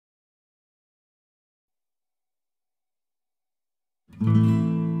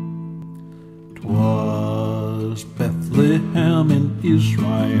'Twas Bethlehem in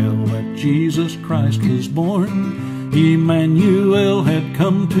Israel that Jesus Christ was born. Emmanuel had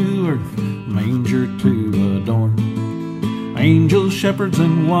come to earth, manger to adorn. Angels, shepherds,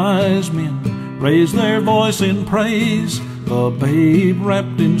 and wise men raised their voice in praise. The babe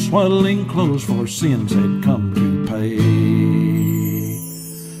wrapped in swaddling clothes for sins had come to pay.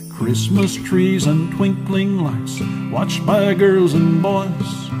 Christmas trees and twinkling lights watched by girls and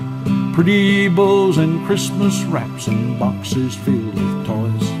boys, pretty bows and Christmas wraps and boxes filled with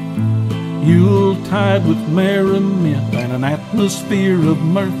toys. Yuletide with merriment and an atmosphere of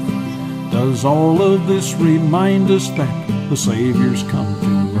mirth. Does all of this remind us that the Savior's come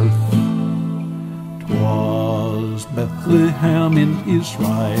to earth? 'Twas Bethlehem in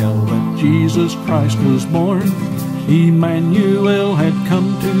Israel that Jesus Christ was born. Emmanuel had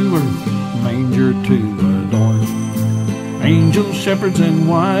come to earth, manger to adorn. Angels, shepherds, and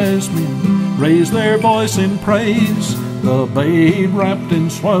wise men raised their voice in praise. The babe wrapped in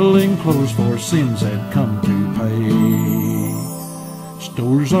swaddling clothes for sins had come to pay.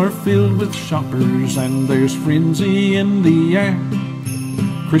 Stores are filled with shoppers and there's frenzy in the air.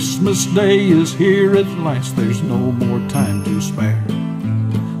 Christmas Day is here at last, there's no more time to spare.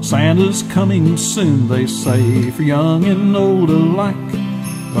 Santa's coming soon, they say, for young and old alike.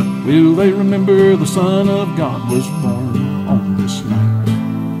 But will they remember the Son of God was born on this night?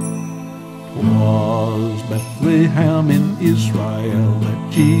 'Twas Bethlehem in Israel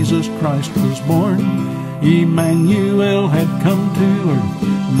that Jesus Christ was born. Emmanuel had come to earth,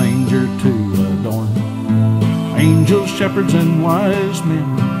 manger to adorn. Angels, shepherds, and wise men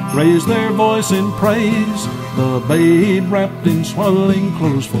raised their voice in praise. The babe wrapped in swaddling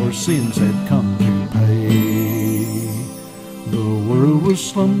clothes for sins had come to pay. The world was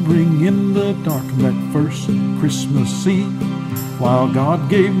slumbering in the dark that first Christmas Eve, while God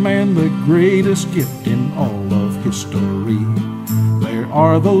gave man the greatest gift in all of history. There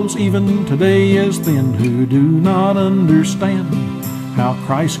are those even today as then who do not understand how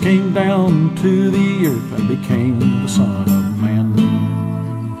Christ came down to the earth and became the Son of Man.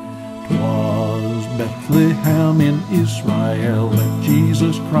 'Twas Bethlehem in Israel that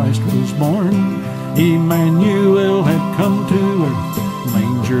Jesus Christ was born. Emmanuel had come to earth,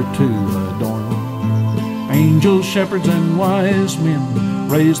 manger to adorn. Angels, shepherds, and wise men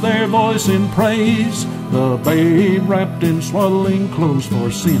raised their voice in praise. The babe wrapped in swaddling clothes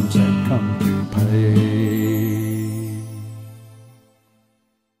for sins had come to pay.